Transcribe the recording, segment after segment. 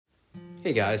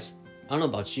Hey guys, I don't know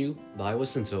about you, but I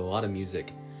listen to a lot of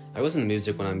music. I listen to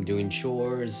music when I'm doing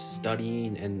chores,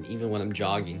 studying, and even when I'm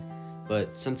jogging.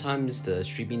 But sometimes the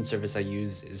streaming service I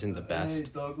use isn't the best.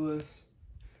 Hey Douglas.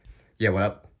 Yeah, what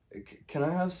up? Can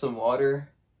I have some water?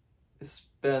 It's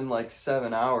been like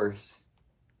 7 hours.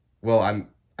 Well, I'm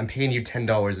paying you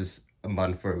 $10 a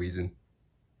month for a reason.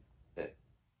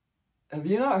 Have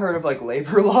you not heard of like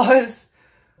labor laws?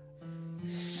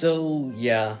 So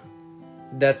yeah,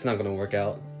 that's not gonna work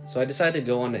out. So I decided to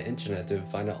go on the internet to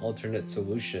find an alternate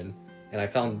solution, and I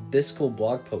found this cool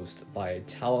blog post by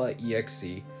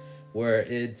TawaExe, where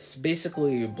it's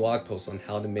basically a blog post on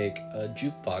how to make a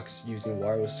jukebox using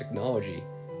wireless technology.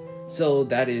 So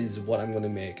that is what I'm gonna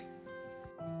make.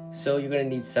 So you're gonna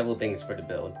need several things for the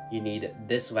build. You need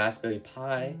this Raspberry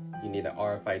Pi, you need an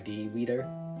RFID reader,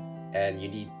 and you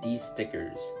need these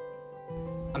stickers.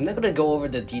 I'm not gonna go over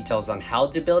the details on how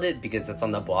to build it because it's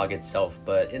on the blog itself,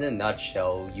 but in a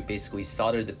nutshell, you basically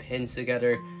solder the pins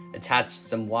together, attach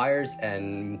some wires,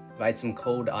 and write some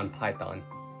code on Python.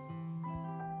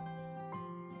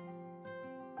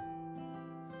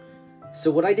 So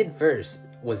what I did first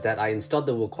was that I installed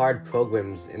the required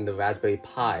programs in the Raspberry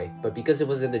Pi, but because it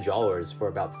was in the drawers for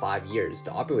about 5 years,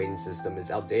 the operating system is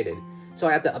outdated, so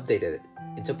I had to update it.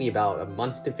 It took me about a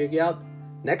month to figure out.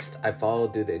 Next, I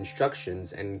followed through the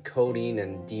instructions and coding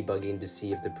and debugging to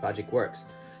see if the project works.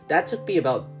 That took me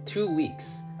about 2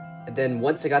 weeks. And then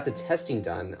once I got the testing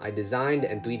done, I designed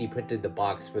and 3D printed the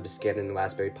box for the scanner and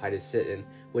Raspberry Pi to sit in,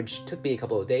 which took me a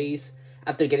couple of days.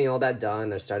 After getting all that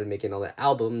done, I started making all the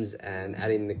albums and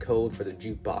adding the code for the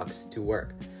jukebox to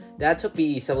work. That took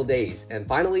me several days, and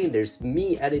finally there's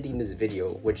me editing this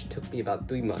video, which took me about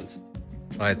 3 months.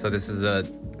 Alright, so this is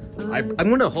I'm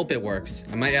gonna hope it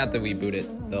works. I might have to reboot it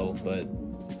though, but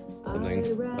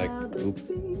something like oop.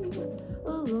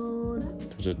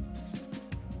 Touch it.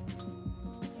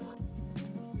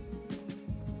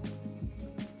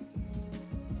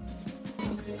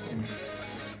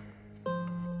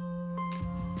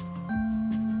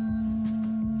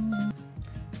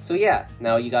 So yeah,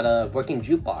 now you got a working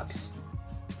jukebox.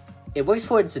 It works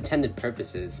for its intended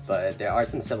purposes, but there are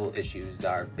several issues that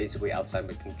are basically outside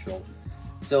my control.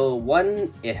 So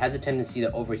one, it has a tendency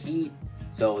to overheat,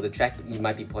 so the track you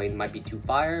might be playing might be too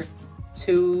fire.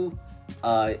 Two,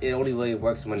 it only really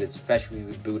works when it's freshly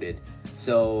rebooted.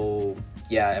 So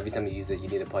yeah, every time you use it, you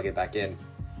need to plug it back in.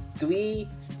 Three,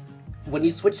 when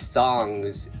you switch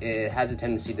songs, it has a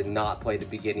tendency to not play the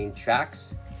beginning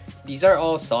tracks. These are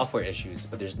all software issues,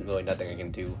 but there's really nothing I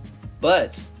can do.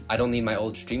 But I don't need my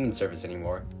old streaming service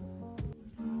anymore.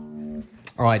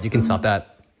 Alright, you can stop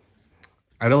that.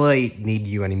 I don't really need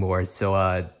you anymore,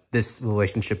 so this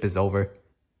relationship is over.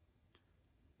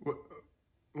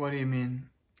 What do you mean?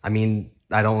 I mean,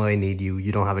 I don't really need you.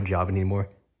 You don't have a job anymore.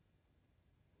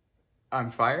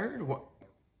 I'm fired? What?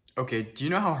 Okay, do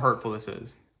you know how hurtful this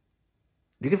is?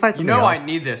 You can find You something know else. I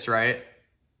need this, right?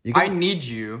 I I need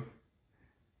you.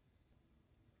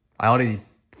 I already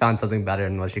found something better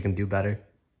unless you can do better.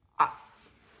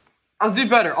 I'll do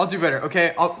better. I'll do better.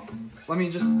 Okay. Let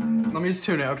me just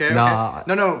tune it. Okay. Nah.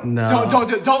 Okay? No. No.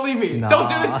 Don't leave me. Nah. Don't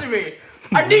do this to me.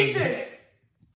 I need this.